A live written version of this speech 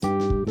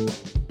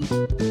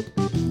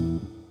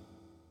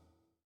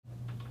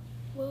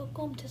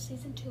Welcome to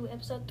Season 2,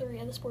 Episode 3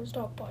 of the Sports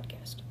Talk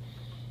Podcast.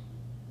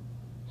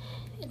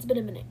 It's been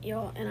a minute,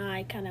 y'all, and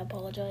I kind of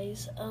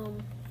apologize. I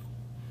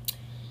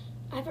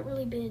haven't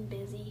really been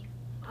busy.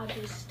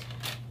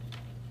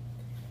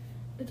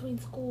 Between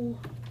school,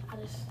 I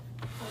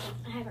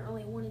haven't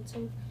really wanted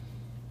to.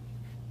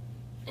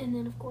 And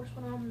then, of course,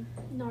 when I'm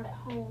not at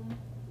home,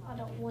 I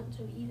don't want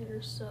to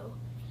either, so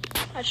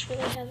I just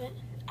really haven't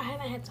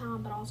had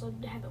time, but also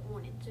haven't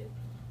wanted to.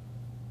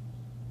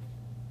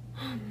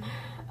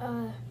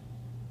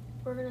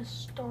 We're gonna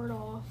start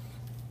off.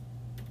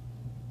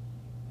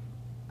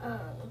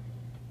 Hold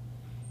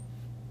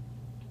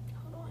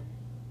on.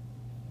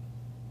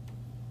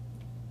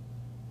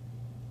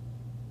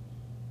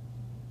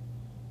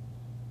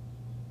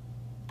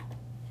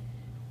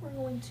 We're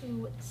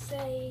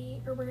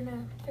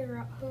gonna figure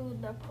out who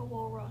the Pro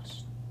Bowl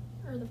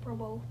the Pro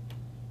Bowl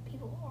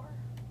people are.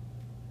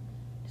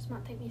 This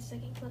might take me a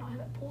second because I don't have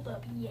it pulled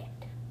up yet.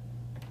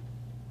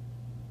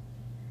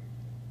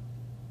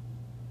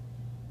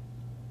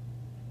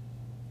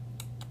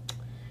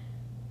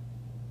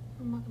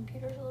 My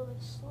computer's a little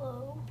bit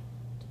slow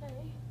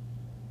today.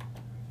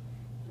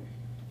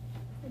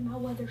 And my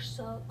weather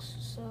sucks,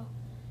 so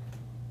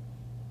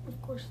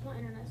of course my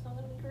internet's not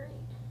gonna be great.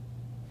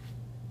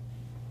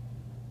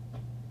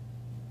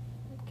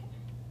 Okay.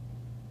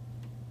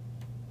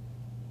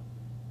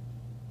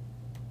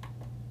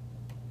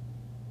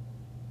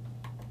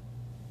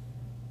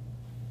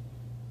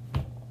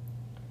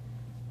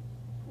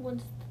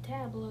 Once the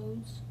tab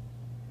loads,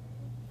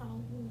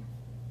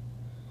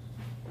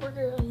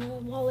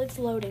 while it's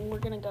loading, we're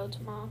gonna go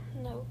to my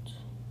notes.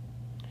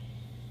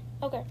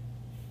 Okay.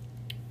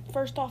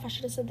 First off, I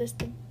should have said this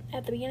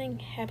at the beginning.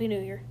 Happy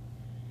New Year.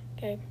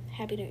 Okay,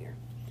 Happy New Year.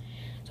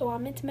 So I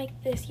meant to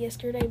make this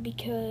yesterday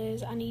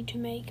because I need to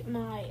make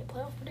my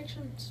playoff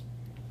predictions.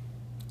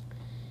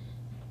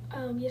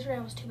 Yesterday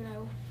I was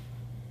 2-0.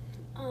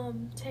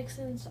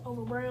 Texans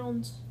over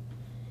Browns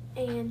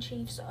and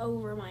Chiefs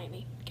over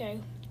Miami. Okay,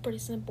 it's pretty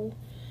simple.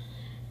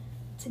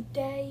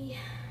 Today,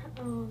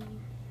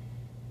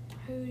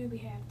 who do we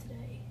have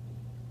today?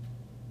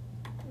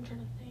 I'm trying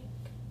to think.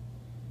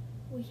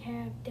 We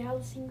have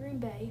Dallas and Green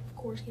Bay. Of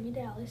course, give me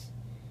Dallas.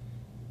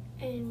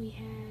 And we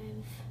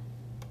have,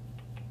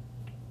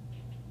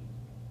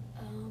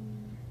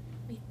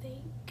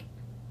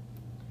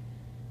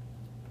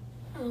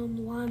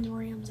 Lions,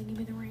 Rams, and give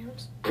me the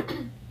Rams.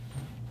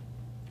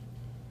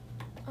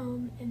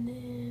 And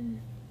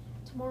then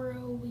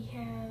tomorrow we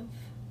have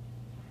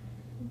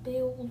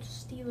Bills,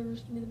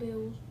 Steelers, give me the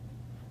Bills.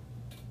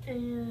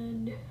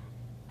 And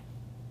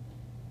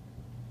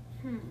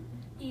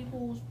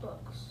Eagles,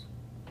 Bucks.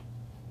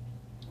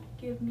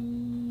 Give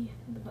me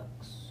the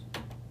Bucks.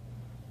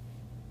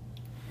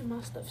 And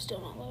my stuff's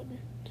still not loading.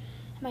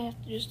 I might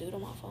have to just do it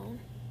on my phone.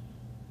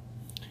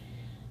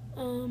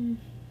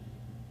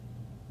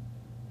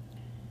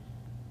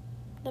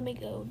 Let me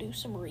go do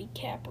some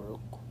recap real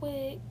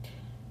quick.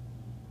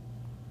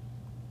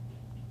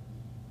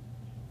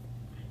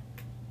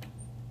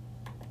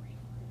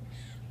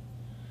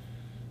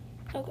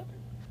 Okay.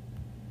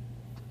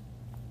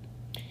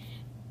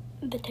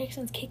 The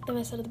Texans kicked the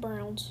mess out of the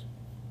Browns.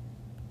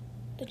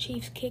 The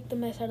Chiefs kicked the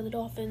mess out of the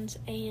Dolphins,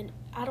 and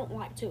I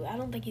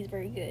don't think he's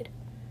very good.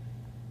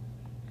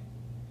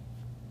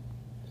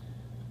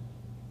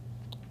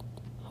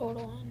 Hold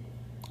on.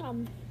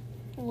 I'm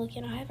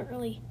looking. I haven't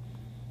really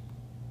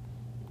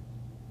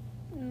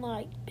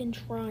been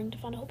trying to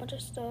find a whole bunch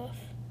of stuff.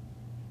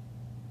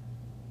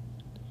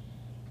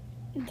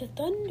 The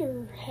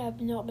Thunder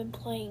have not been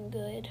playing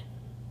good.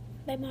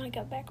 They might have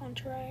got back on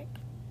track.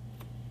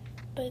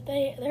 But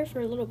there for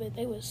a little bit,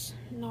 they was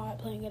not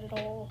playing good at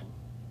all.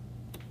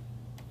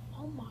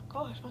 Oh my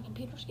gosh, my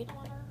computer's getting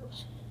on my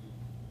nerves.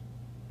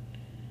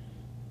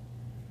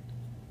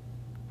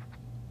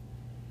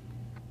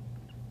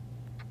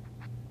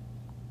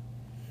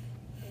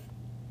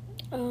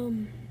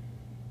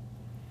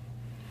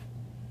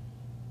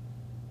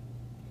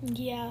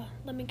 Yeah,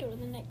 let me go to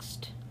the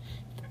next.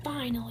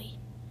 Finally.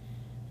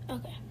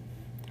 Okay.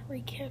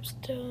 Recap's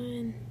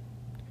done.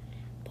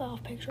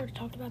 Playoff picks. Already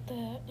talked about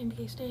the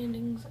NBA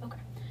standings. Okay.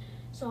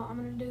 So I'm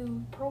going to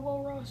do Pro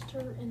Bowl roster,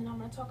 and then I'm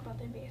going to talk about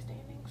the NBA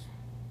standings.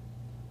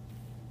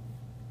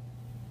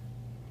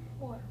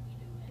 What are we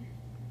doing?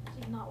 This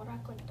is not what I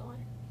clicked on.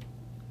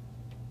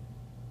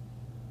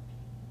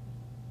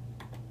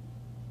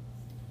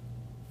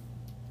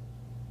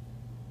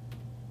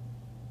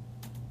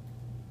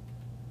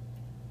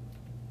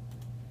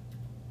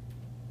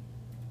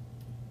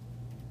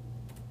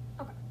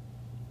 Okay.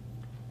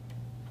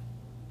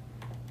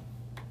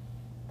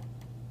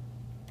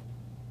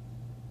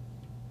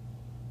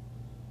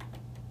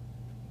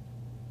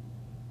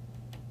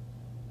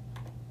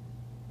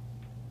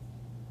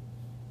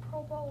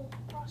 Pro Bowl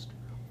roster.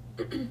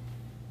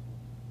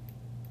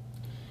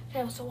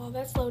 Yeah, so while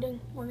that's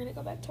loading, we're going to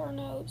go back to our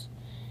notes.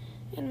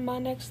 And my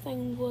next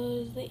thing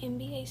was the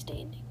NBA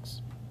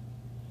standings.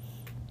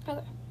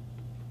 Okay.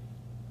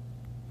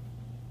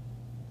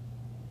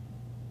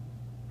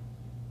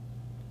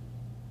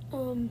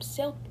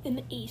 In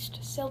the East,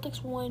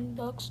 Celtics 1,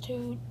 Bucks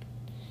 2,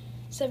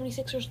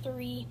 76ers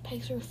 3,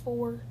 Pacers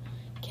 4,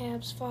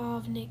 Cavs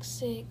 5, Knicks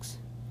 6,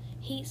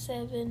 Heat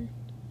 7,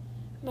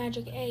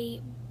 Magic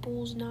 8,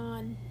 Bulls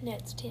 9,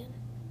 Nets 10.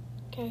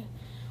 Okay,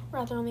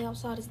 right there on the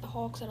outside is the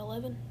Hawks at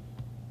 11.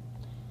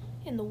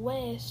 In the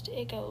West,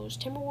 it goes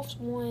Timberwolves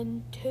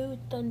 1, 2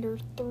 Thunder,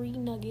 3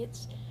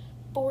 Nuggets,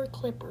 4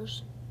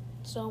 Clippers.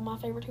 So my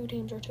favorite two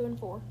teams are 2 and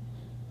 4.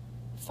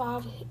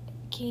 5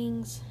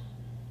 Kings,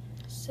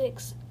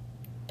 6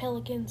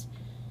 Pelicans.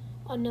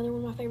 Another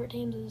one of my favorite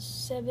teams is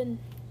 7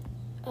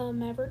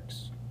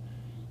 Mavericks,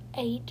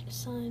 8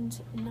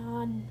 Suns,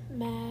 9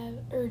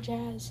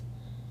 Jazz,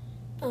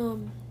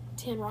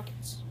 10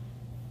 Rockets.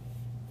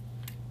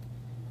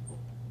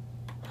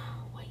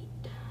 Wait.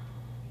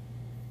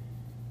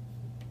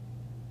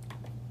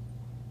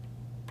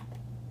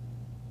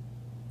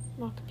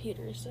 My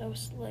computer is so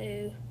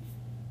slow.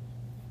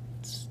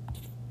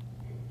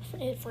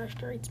 It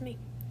frustrates me.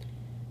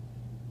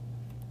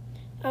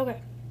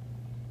 Okay.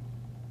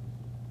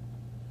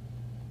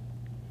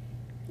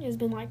 It's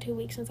been like 2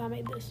 weeks since I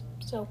made this.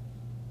 So,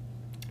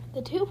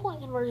 the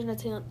 2-point conversion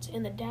attempts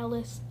in the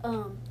Dallas,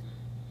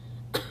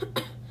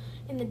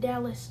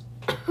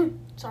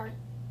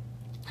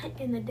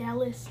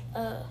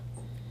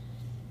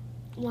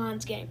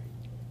 Lions game.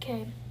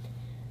 Okay.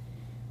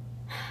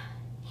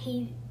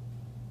 He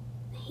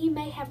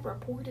may have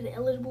reported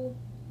eligible,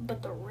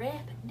 but the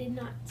ref did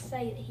not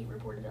say that he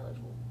reported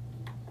eligible.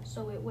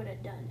 So it would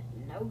have done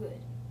no good.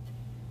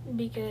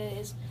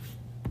 Because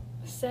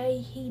say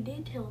he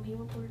did tell him he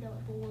reported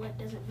eligible, well, that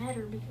doesn't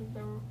matter because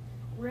the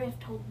ref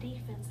told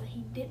defense that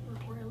he didn't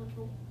report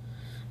eligible.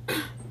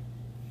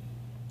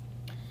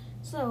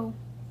 So,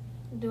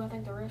 do I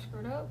think the ref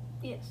screwed up?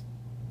 Yes.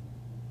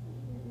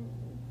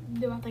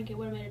 Do I think it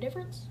would have made a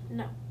difference?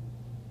 No.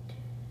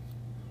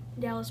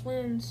 Dallas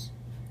wins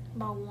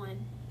by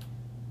 1.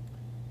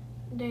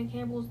 Dan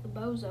Campbell's the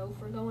bozo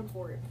for going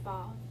for it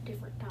 5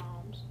 different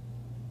times.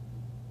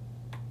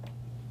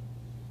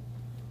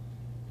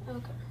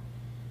 Okay.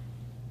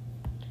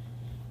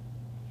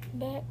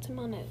 Back to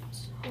my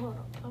notes. Hold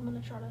on. I'm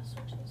going to try to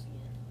search this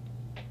again.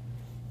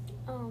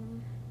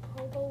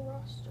 Pro Bowl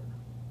roster.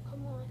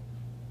 Come on.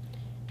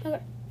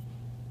 Okay.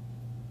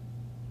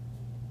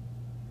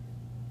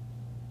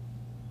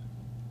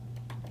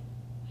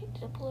 Wait,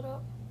 did I pull it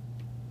up?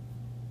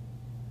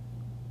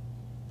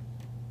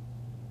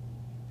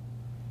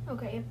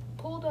 Okay, it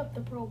pulled up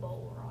the Pro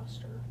Bowl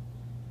roster.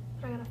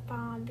 But I gotta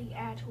find the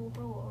actual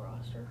Pro Bowl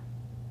roster.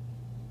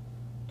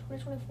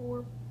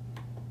 2024.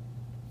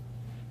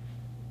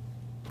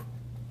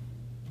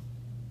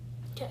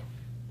 Okay.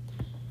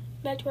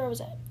 Back to where I was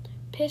at.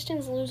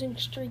 Pistons losing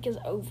streak is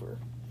over.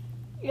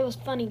 It was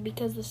funny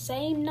because the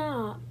same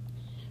night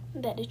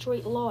that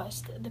Detroit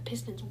lost, the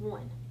Pistons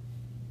won.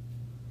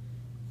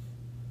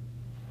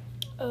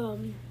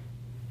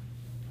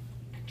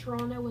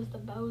 Toronto was the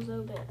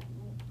bozo that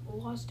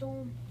lost to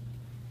him.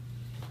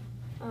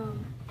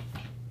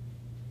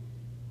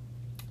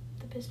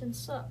 The Pistons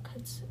suck.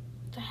 It's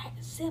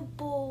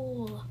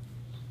simple.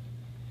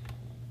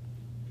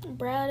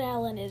 Brad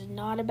Allen is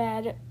not a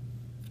bad.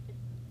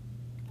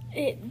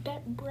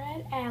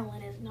 Brad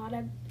Allen is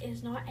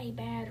not a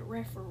bad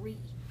referee.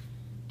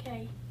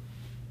 Okay,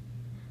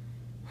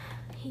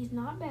 he's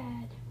not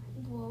bad.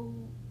 Well,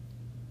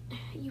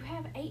 you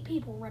have 8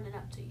 people running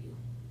up to you.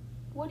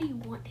 What do you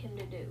want him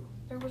to do?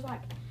 There was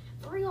like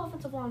 3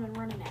 offensive linemen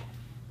running at him.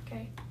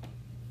 Okay,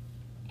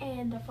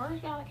 and the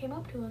first guy that came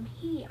up to him,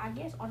 he, I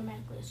guess,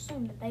 automatically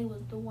assumed that they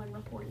was the one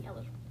reporting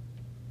eligible.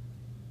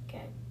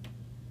 Okay.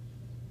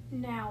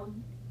 Now,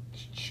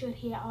 should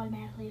he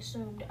automatically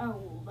assumed, oh,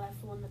 well, that's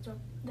the one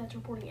that's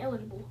reporting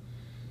eligible,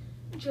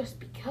 just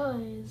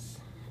because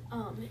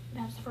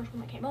that was the first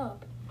one that came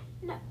up?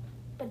 No.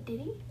 But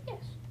did he?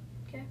 Yes.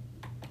 Okay.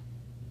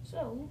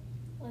 So,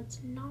 let's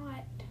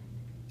not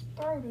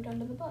throw it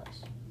under the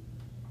bus.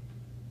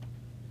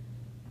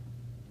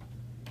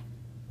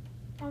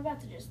 I'm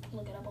about to just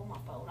look it up on my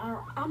phone.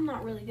 I'm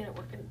not really good at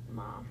working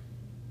my...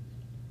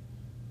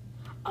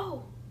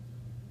 Oh!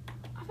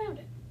 I found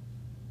it.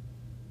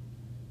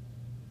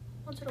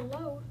 Once it'll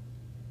load.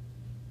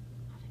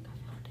 I think I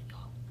found it,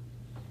 y'all.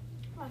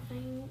 I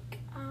think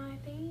I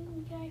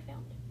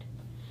found it.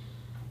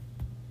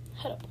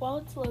 Head up while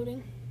it's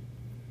loading.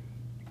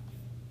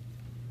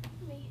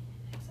 Let me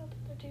X out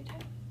the 2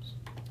 tabs.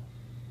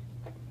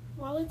 Okay.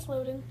 While it's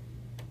loading.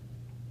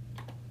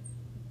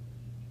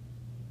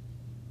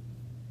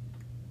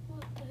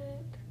 What the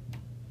heck?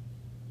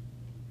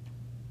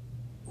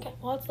 Okay,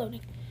 while it's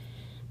loading.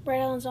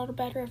 Brad Allen's not a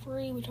bad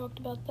referee. We talked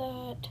about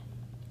that.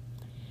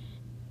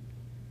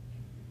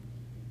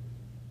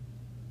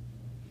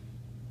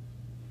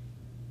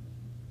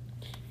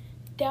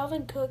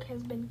 Dalvin Cook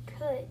has been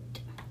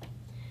cut.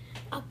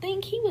 I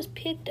think he was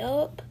picked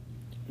up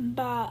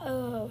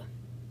by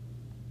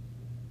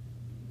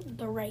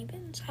the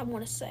Ravens, I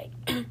want to say.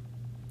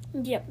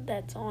 Yep,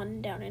 that's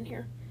on down in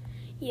here.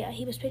 Yeah,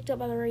 he was picked up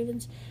by the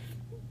Ravens.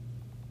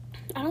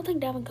 I don't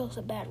think Dalvin Cook's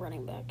a bad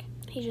running back.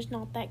 He's just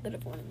not that good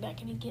of a running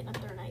back, and he's getting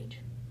up there in age.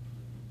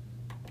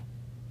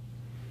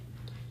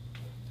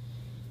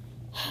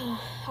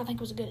 I think it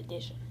was a good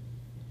addition.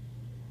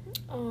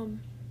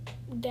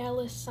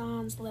 Dallas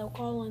signs La'el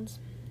Collins.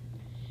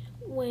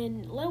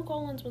 When La'el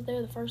Collins was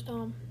there the first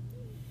time,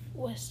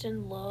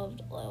 Weston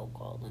loved La'el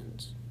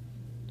Collins.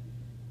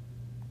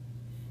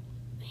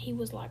 He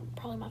was like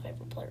probably my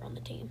favorite player on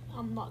the team.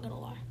 I'm not gonna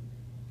lie.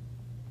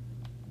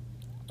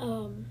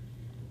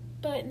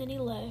 But then he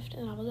left,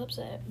 and I was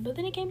upset. But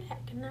then he came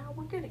back, and now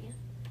we're good again.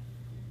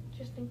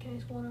 Just in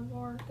case one of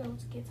our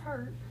goats gets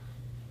hurt,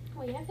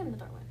 we have him to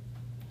throw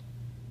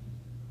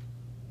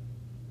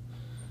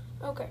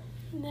in. Okay,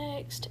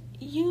 next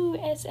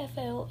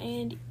USFL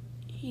and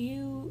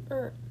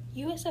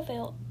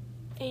USFL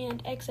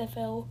and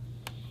XFL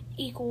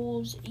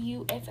equals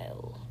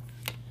UFL.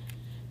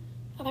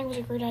 I think it was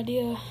a great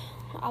idea.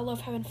 I love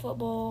having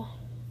football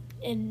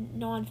in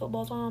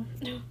non-football time,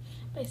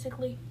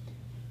 basically.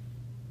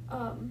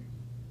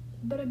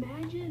 But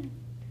imagine,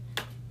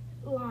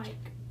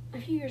 like, a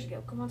few years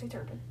ago, Cavante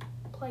Turpin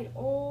played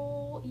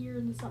all year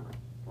in the summer,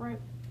 right?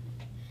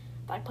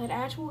 Like, played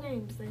actual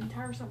games the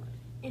entire summer,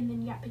 and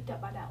then got picked up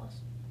by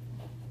Dallas.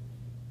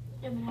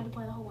 And then had to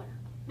play the whole winter.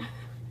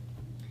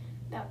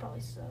 That would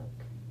probably suck.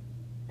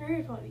 Or it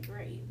would probably be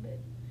great, but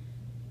it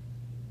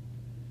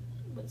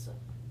would suck.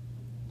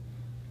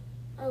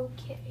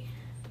 Okay.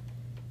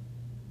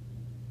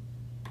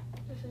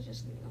 This is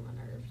just getting on my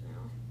nerves now.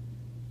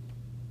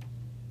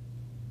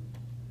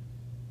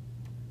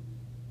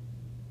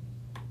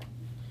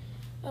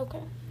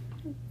 Okay.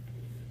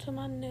 To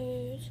my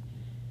news.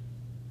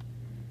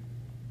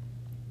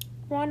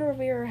 Ron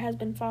Rivera has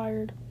been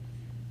fired.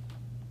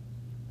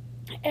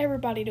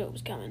 Everybody knew it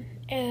was coming.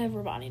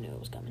 Everybody knew it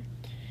was coming.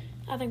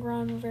 I think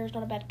Ron Rivera's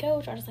not a bad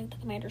coach. I just think the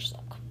Commanders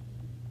suck.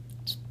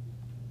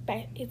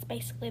 It's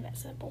basically that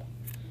simple.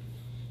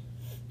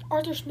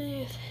 Arthur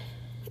Smith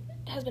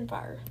has been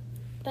fired.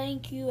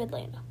 Thank you,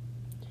 Atlanta.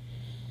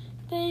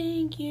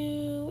 Thank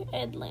you,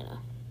 Atlanta.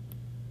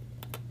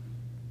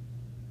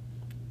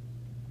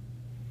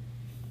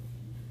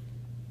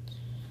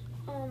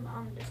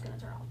 I'm just gonna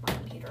turn off my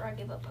computer. I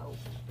give up hope.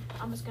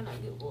 I'm just gonna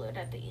Google it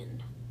at the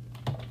end.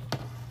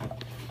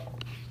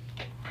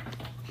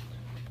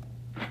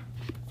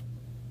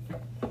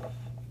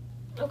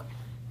 Okay.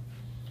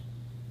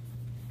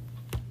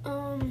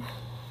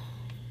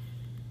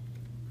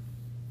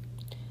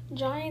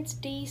 Giants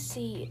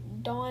DC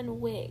Don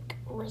Wick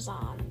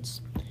resigns.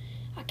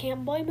 I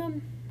can't blame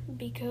him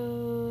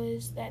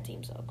because that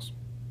team sucks.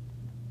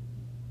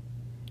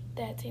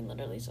 That team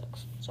literally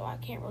sucks. So I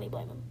can't really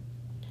blame him.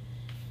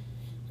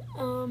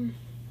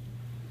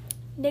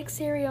 Nick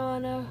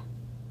Saban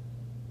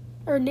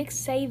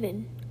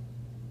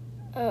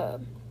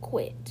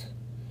quit.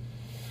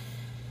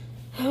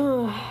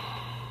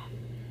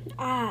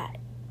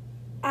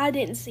 I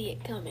didn't see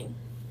it coming,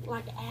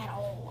 like, at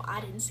all.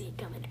 I didn't see it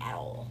coming at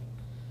all.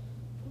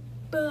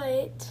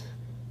 But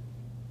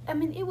I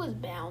mean, it was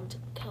bound to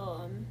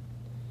come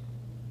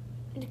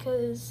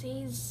because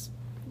he's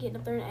getting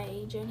up there in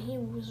age, and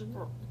he's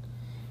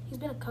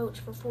been a coach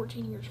for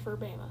 14 years for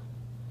Bama.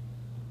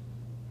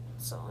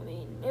 So, I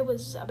mean, it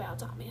was about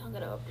time he hung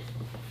it up.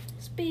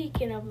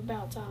 Speaking of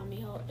about time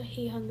he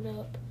hung it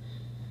up,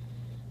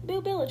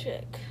 Bill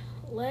Belichick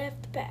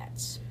left the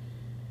Pats.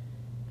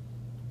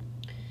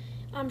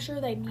 I'm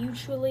sure they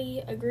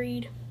mutually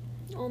agreed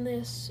on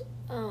this,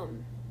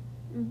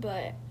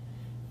 but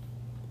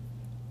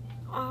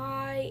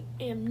I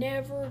am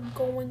never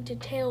going to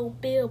tell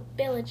Bill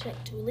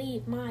Belichick to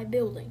leave my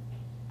building.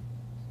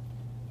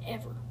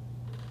 Ever.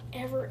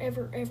 Ever,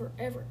 ever, ever,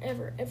 ever,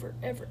 ever, ever,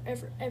 ever,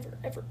 ever, ever,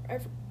 ever,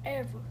 ever,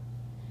 ever.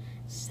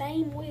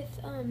 Same with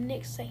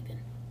Nick Saban.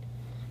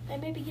 They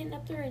may be getting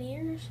up there in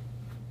years,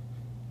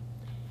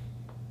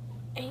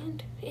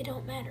 and it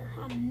don't matter.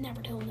 I'm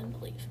never telling them to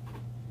leave.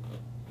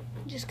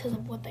 Just because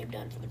of what they've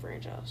done for the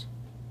franchise.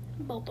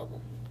 Both of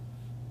them.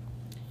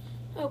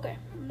 Okay,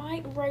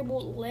 Mike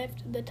Vrabel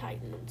left the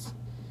Titans.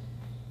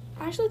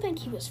 I actually think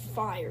he was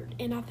fired,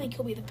 and I think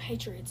he'll be the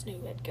Patriots'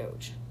 new head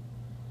coach.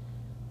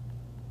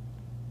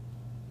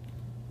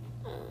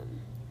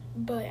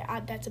 But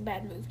that's a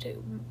bad move,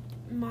 too.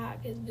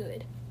 Mike is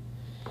good.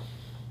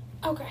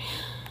 Okay.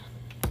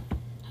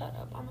 Hold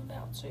up. I'm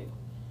about to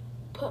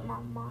put my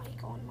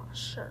mic on my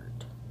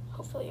shirt.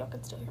 Hopefully y'all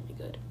can still hear me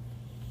good.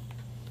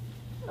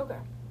 Okay.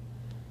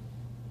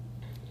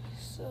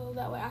 So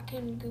that way I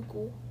can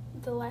Google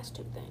the last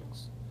two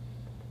things.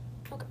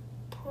 Okay.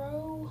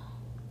 Pro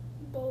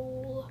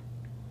Bowl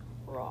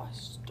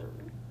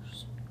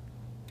rosters.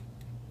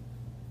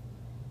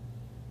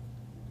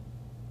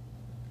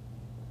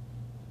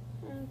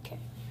 Okay.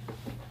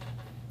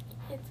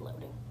 It's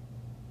loading.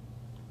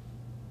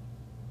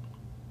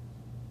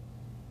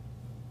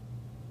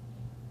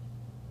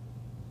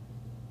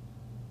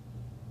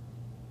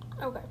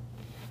 Okay.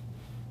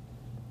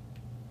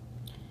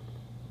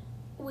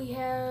 We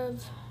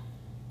have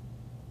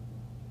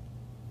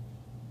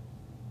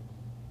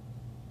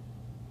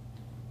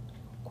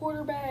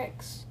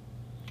quarterbacks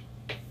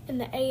And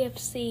the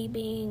AFC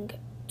being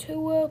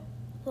Tua,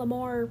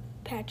 Lamar,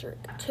 Patrick.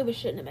 Tua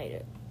shouldn't have made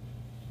it.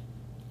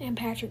 And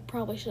Patrick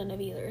probably shouldn't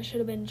have either. It should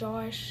have been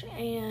Josh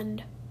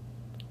and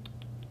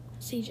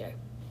CJ.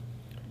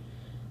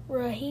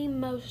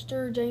 Raheem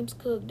Mostert, James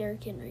Cook,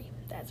 Derrick Henry.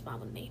 That's fine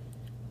with me.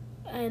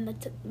 And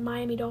the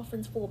Miami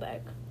Dolphins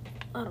fullback.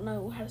 I don't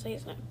know how to say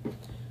his name.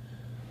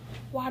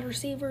 Wide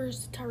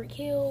receivers, Tyreek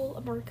Hill,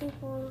 Amari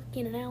Cooper,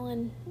 Keenan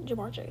Allen,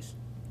 Jamar Chase.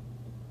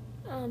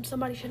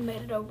 Somebody should have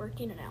made it over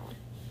Keenan Allen.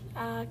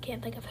 I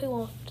can't think of who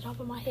off the top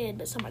of my head,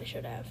 but somebody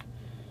should have.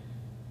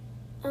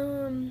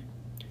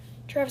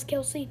 Travis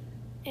Kelce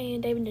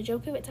and David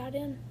Njoku at tight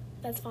end.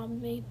 That's fine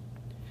with me.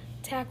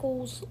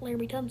 Tackles,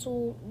 Larry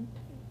Tunsil,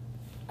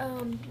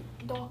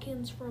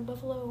 Dawkins from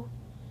Buffalo,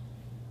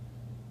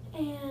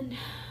 and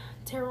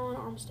Teron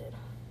Armstead.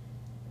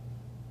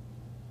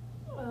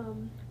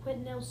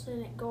 Quentin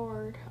Nelson at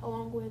guard,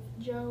 along with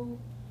Joe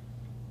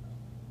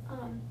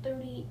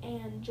Thuney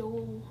and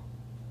Joel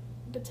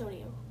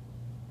Bitonio.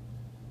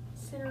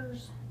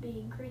 Centers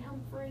being Creed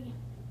Humphrey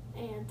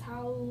and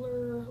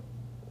Tyler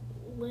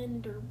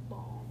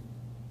Linderbaum.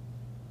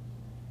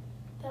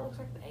 That looks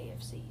like the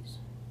AFCs.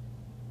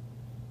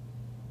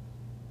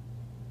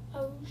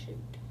 Oh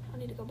shoot, I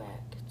need to go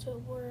back to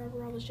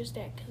wherever I was just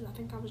at, because I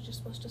think I was just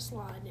supposed to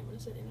slide and it would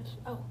have said NFC.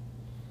 Oh,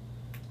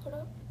 hold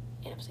up,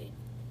 NFC.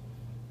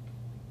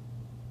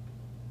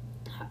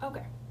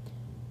 Okay,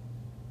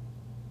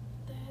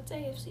 that's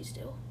AFC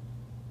still.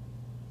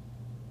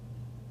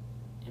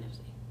 NFC.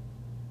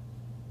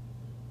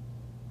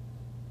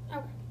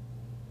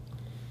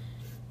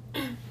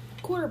 Okay.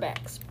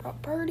 Quarterbacks: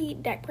 Brock Purdy,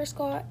 Dak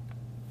Prescott,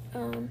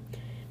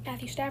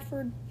 Matthew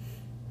Stafford.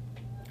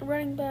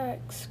 Running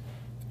backs: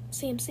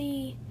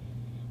 CMC,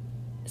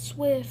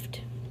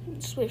 Swift.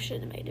 Swift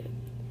shouldn't have made it.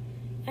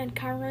 And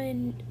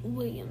Kyron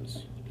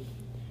Williams.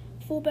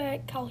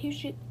 Fullback: Kyle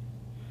Juszczyk.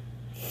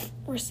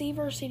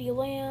 Receiver: CeeDee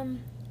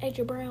Lamb,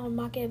 AJ Brown,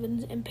 Mike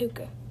Evans, and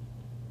Puka.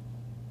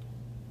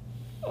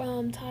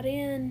 Tight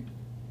end: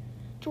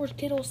 George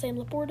Kittle, Sam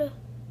Laporta.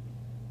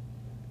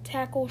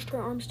 Tackles: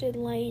 Trent Armstead,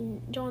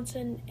 Lane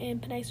Johnson,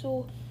 and Penei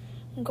Sewell.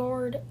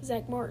 Guard: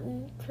 Zach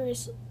Martin,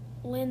 Chris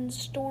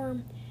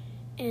Lindstorm,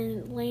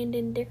 and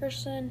Landon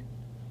Dickerson.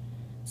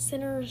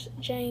 Centers: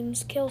 Jason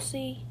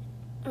Kelce,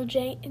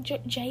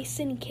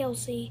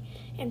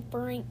 and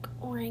Frank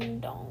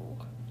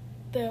Rangdong,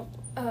 the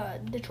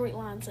Detroit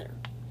Lions center.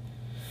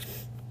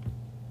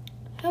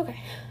 Okay.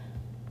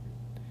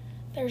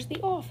 There's the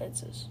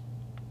offenses.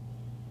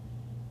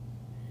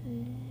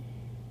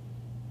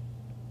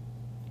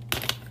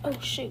 Oh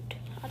shoot,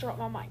 I dropped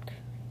my mic.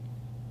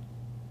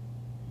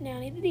 Now I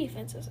need the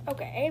defenses.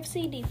 Okay,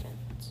 AFC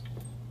defense.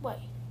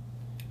 Wait.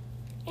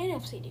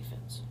 NFC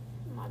defense.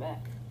 My bad.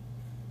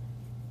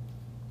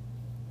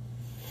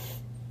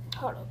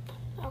 Hold up.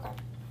 Okay.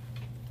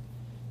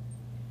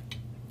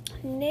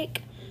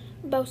 Nick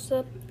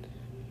Bosa.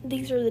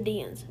 These are the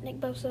DNs. Nick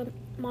Bosa,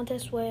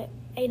 Montez Sweat,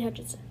 Aiden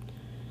Hutchinson.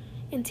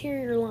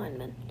 Interior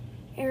linemen: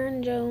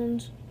 Aaron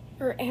Darnold.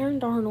 I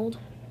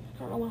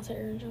don't know why I said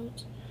Aaron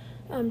Jones.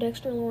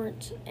 Dexter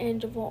Lawrence and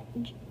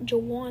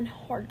Jawan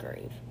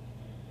Hargrave.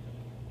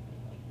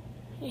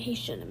 He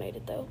shouldn't have made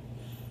it though.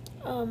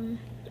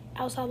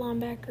 Outside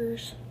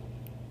linebackers: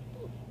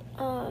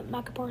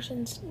 Micah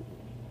Parsons,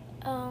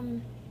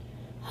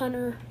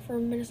 Hunter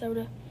from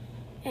Minnesota,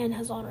 and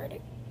Hassan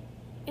Reddick.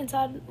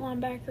 Inside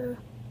linebacker: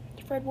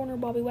 Fred Warner,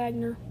 Bobby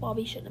Wagner.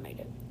 Bobby shouldn't have made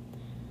it.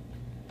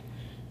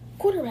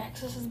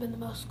 Quarterbacks: this has been the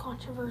most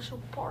controversial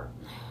part.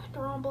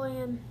 DeRon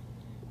Bland,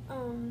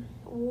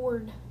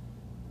 Ward,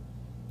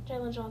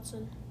 Jalen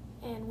Johnson,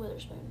 and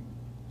Witherspoon.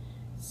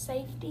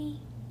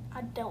 Safety: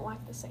 I don't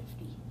like the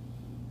safety.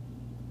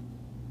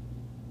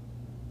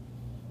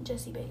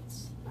 Jesse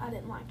Bates. I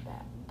didn't like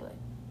that, but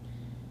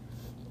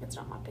it's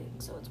not my pick,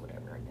 so it's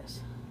whatever, I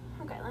guess.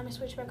 Okay, let me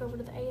switch back over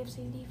to the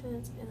AFC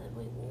defense, and then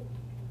we will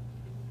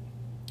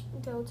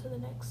go to the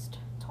next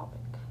topic.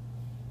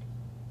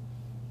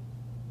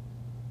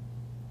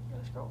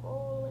 Let's scroll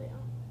all the way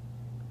down.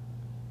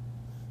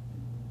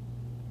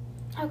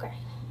 Okay,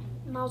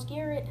 Myles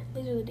Garrett.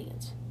 These are the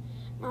DNs.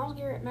 Myles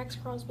Garrett, Max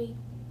Crosby,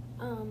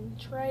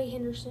 Trey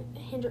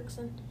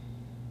Hendrickson,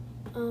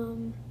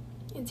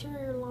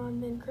 interior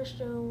linemen: Chris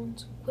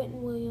Jones,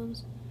 Quentin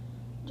Williams,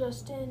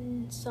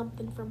 Justin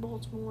something from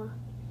Baltimore.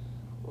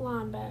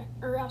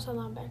 Outside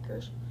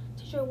linebackers: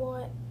 TJ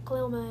Watt,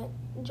 Khalil Mack,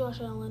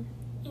 Josh Allen.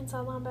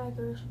 Inside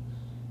linebackers: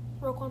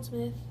 Roquan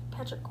Smith,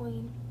 Patrick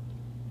Queen.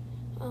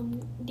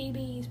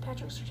 DBs: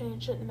 Patrick Surtain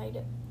shouldn't have made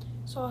it.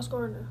 Sauce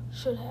Gardner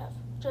should have.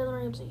 Jalen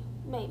Ramsey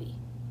maybe.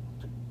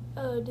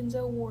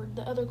 Denzel Ward,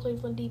 the other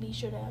Cleveland DB,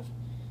 should have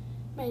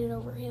made it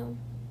over him.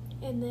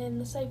 And then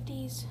the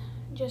safeties: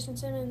 Justin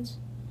Simmons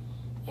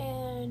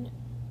and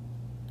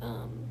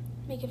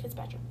Micah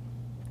Fitzpatrick.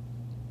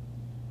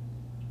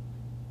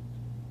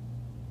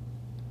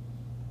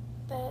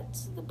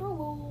 That's the Pro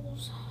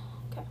Bowls.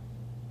 Okay,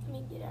 let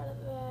me get out of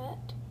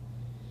that.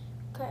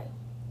 Okay.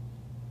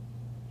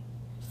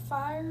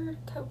 Fired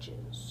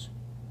coaches.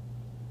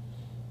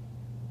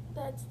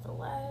 That's the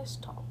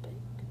last topic.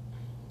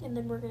 And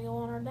then we're going to go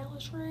on our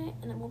Dallas rant,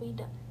 and then we'll be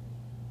done.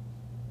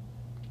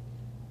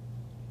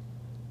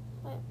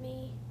 Let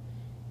me...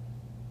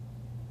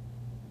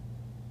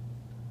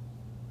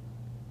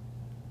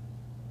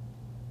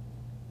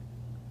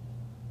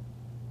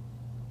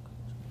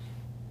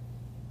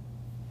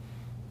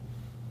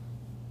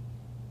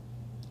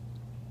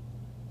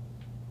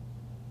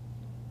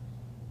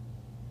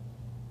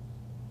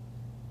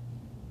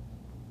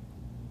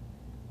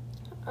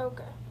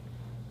 Okay.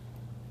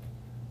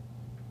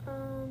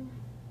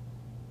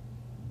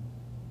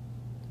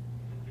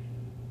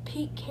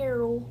 Pete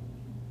Carroll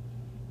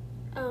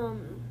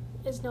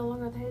is no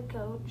longer the head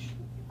coach.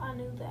 I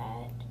knew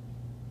that.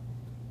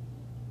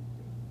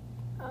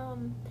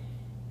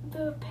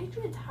 The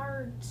Patriots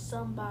hired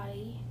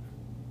somebody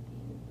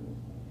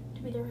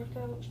to be their head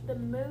coach. The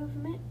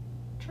movement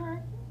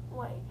track.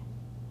 Wait.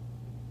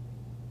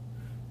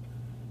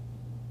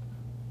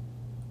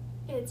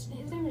 His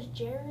name is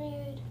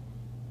Jared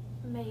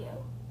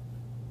Mayo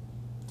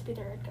to be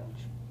their head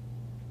coach.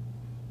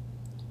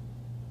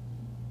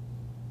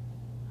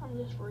 I'm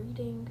just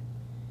reading.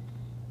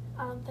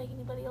 I don't think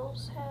anybody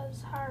else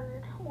has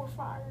hired or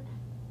fired.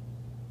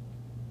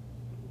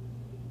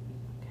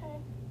 Okay.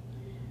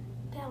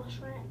 Dallas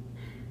rant.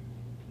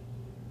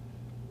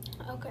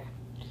 Okay.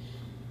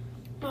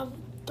 My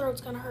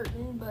throat's kind of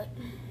hurting, but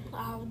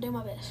I'll do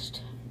my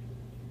best.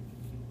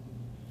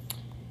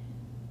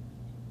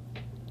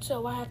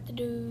 So I have to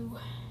do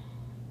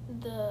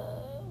the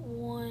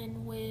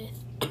one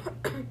with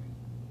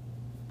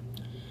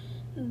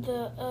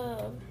the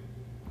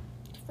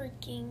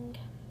freaking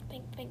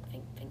think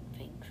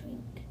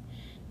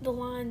the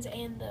Lions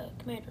and the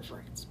Commanders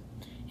rants,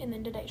 and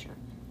then today's rant,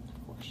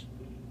 of course.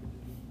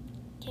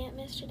 Can't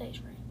miss today's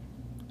rant.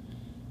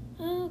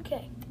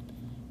 Okay,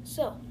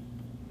 so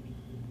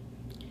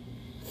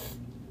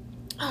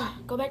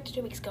go back to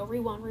 2 weeks ago.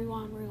 Rewind.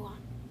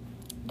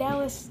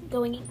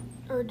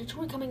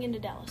 Detroit coming into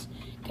Dallas.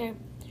 Okay,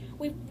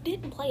 we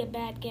didn't play a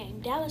bad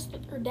game. Dak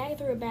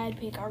threw a bad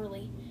pick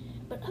early,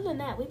 but other than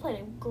that, we played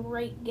a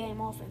great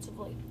game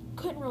offensively.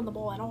 Couldn't run the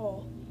ball at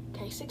all.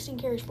 Okay, 16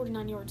 carries,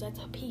 49 yards. That's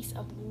a piece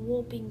of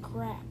whooping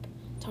crap,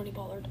 Tony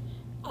Pollard.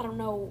 I don't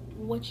know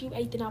what you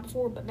ate the night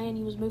before, but man,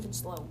 you was moving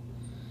slow.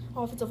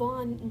 Offensive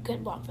line, you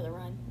couldn't block for the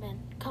run. Man,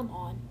 come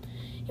on.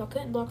 Y'all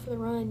couldn't block for the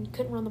run. You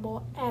couldn't run the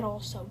ball at all.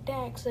 So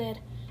Dak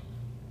said,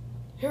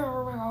 "Here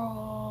we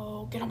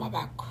go. Get on my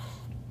back."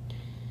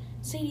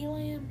 CeeDee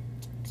Lamb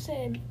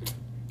said,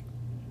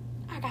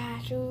 "I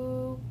got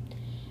you."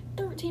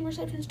 13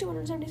 receptions,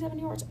 277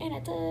 yards, and a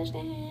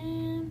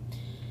touchdown.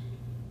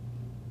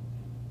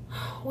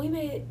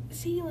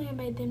 CeeDee Lamb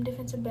made them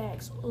defensive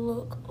backs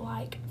look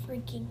like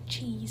freaking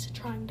cheese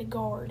trying to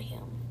guard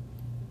him.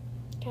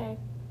 Okay.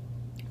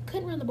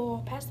 Couldn't run the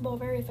ball, passed the ball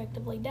very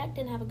effectively. Dak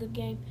didn't have a good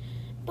game,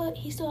 but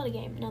he still had a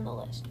game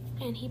nonetheless.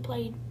 And he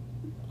played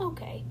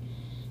okay.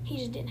 He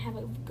just didn't have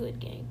a good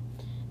game.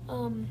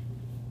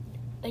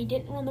 They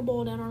didn't run the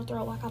ball down our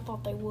throat like I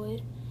thought they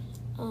would.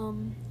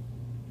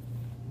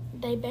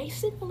 They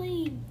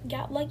basically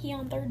got lucky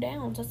on third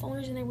downs. That's the only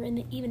reason they were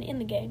even in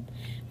the game.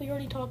 We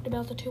already talked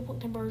about the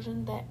 2-point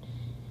conversion that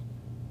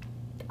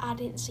I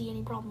didn't see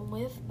any problem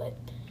with, but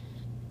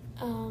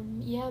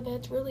yeah,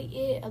 that's really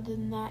it. Other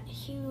than that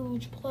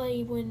huge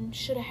play when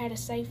should have had a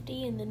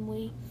safety, and then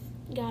we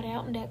got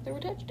out and Dak threw a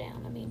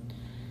touchdown. I mean,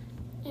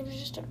 it was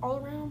just an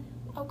all-around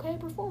okay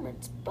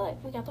performance,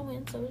 but we got the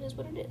win, so it is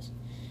what it is.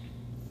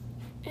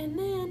 And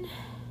then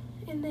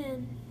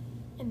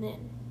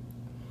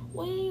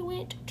we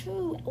went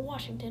to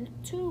Washington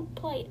to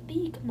play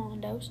the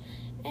Commandos,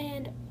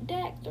 and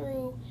Dak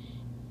threw.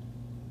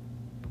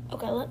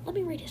 Okay, let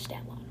me read his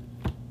stat line.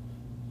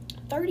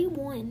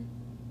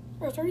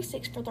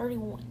 36 for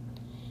 31.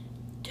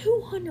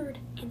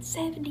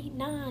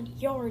 279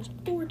 yards,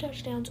 4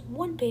 touchdowns,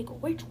 1 pick,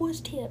 which was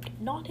tipped,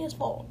 not his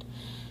fault.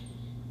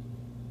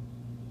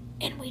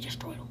 And we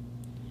destroyed him.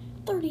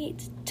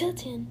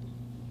 38-10.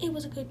 It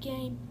was a good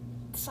game.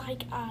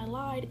 Psych, I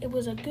lied. It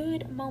was a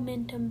good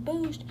momentum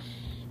boost.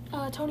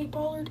 Tony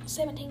Pollard,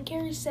 17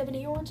 carries,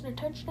 70 yards, and a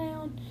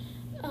touchdown.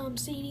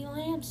 CeeDee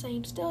Lamb,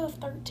 same stuff.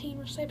 13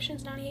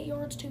 receptions, 98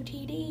 yards, 2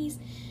 TDs.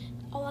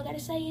 All I gotta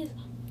say is,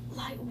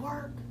 light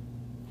work,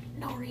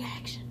 no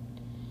reaction.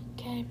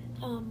 Okay,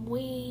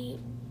 we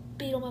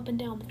beat them up and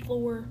down the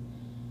floor.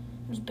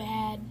 It was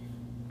bad.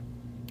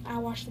 I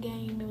watched the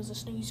game. It was a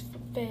snooze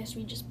fest.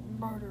 We just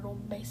murdered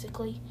them,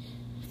 basically.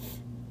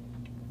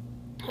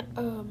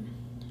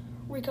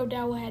 Rico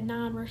Dowdle had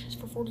 9 rushes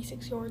for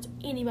 46 yards.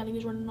 Anybody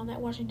was running on that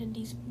Washington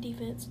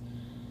defense.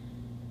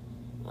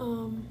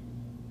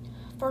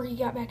 Fergie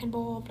got back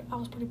involved. I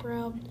was pretty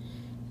proud.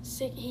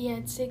 He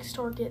had 6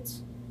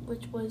 targets,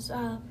 which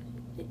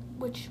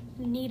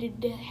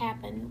needed to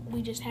happen.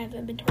 We just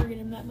haven't been targeting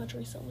him that much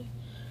recently.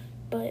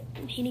 But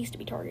he needs to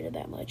be targeted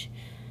that much.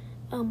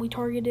 We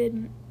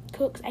targeted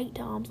Cooks 8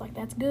 times. Like,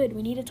 that's good.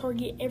 We need to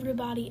target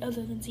everybody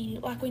other than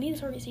CeeDee. Like, we need to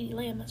target CeeDee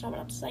Lamb. That's not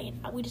what I'm saying.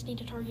 We just need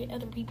to target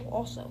other people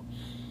also.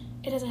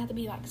 It doesn't have to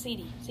be like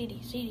CeeDee,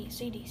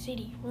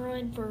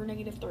 run for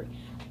 -3.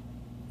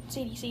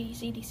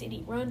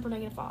 CD, run for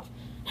 -5.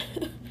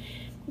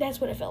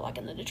 That's what it felt like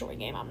in the Detroit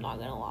game, I'm not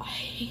going to lie.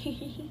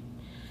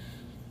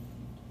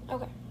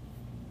 Okay.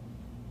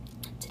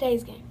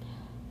 Today's game.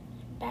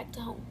 Back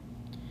to home.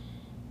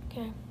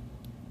 Okay.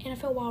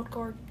 NFL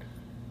wildcard.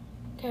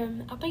 Okay.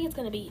 I think it's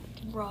going to be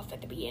rough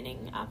at the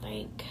beginning. I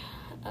think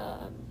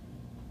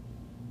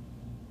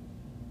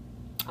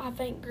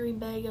Green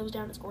Bay goes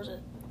down and scores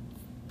it.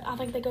 I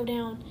think they go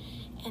down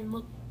and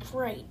look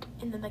great,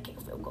 and then they kick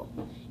a field goal.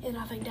 And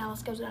I think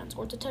Dallas goes down and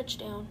scores a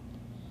touchdown.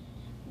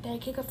 They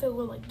kick a field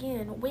goal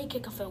again. We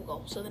kick a field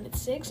goal. So then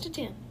it's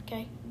 6-10,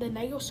 okay? Then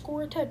they go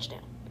score a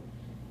touchdown,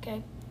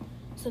 okay?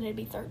 So then it'd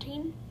be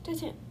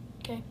 13-10,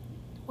 okay?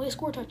 We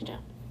score a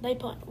touchdown. They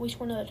punt. We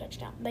score another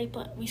touchdown. They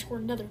punt. We score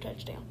another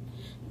touchdown.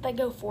 They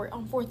go for it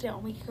on 4th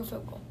down. We kick a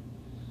field goal.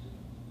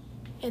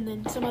 And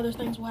then some other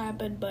things will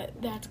happen, but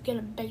that's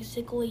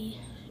basically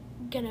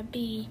gonna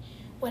be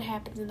what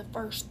happens in the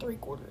first 3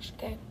 quarters,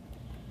 okay?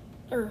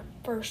 Or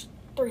first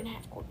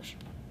 3.5 quarters.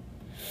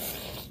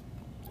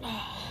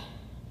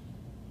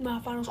 My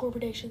final score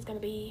prediction is gonna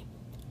be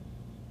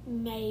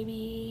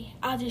maybe,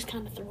 I just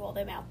kind of threw all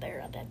them out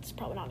there. That's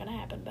probably not gonna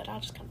happen, but I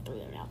just kind of threw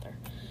them out there.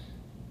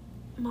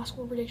 My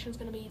score prediction is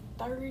gonna be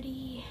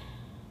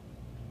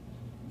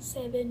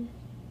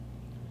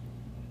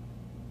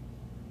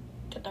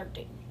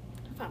 37-13.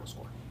 Final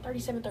score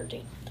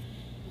 37-13.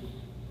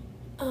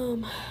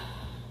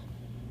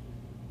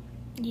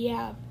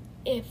 Yeah,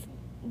 if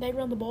they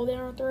run the ball down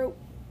our throat,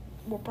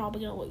 we're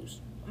probably gonna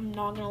lose. I'm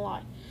not gonna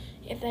lie.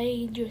 If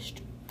they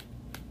just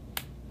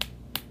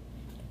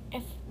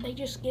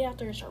get out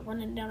there and start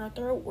running down our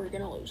throat, we're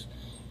gonna lose.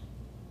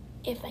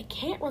 If they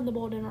can't run the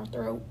ball down our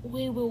throat,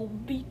 we will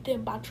beat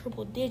them by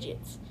triple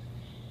digits.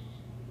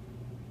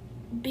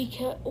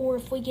 Or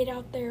if we get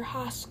out there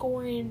high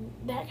scoring,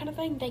 that kind of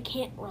thing, they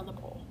can't run the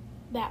ball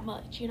that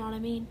much, you know what I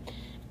mean?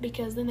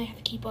 Because then they have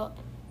to keep up,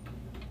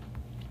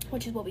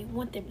 which is what we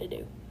want them to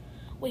do.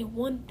 We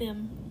want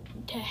them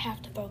to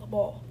have to throw the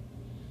ball.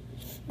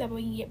 That way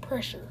we can get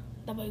pressure.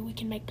 That way we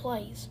can make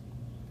plays.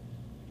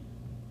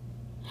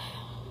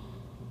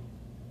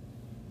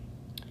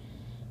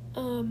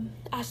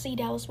 I see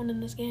Dallas winning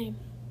this game.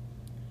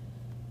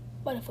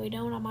 But if we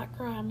don't, I might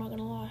cry. I'm not going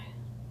to lie.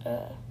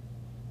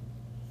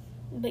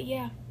 But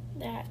yeah,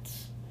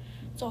 that's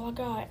all I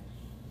got.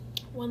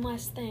 One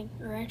last thing,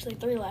 or actually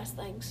 3 last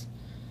things.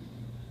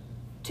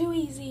 Too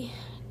easy.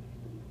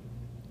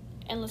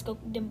 And let's go,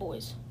 them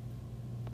boys.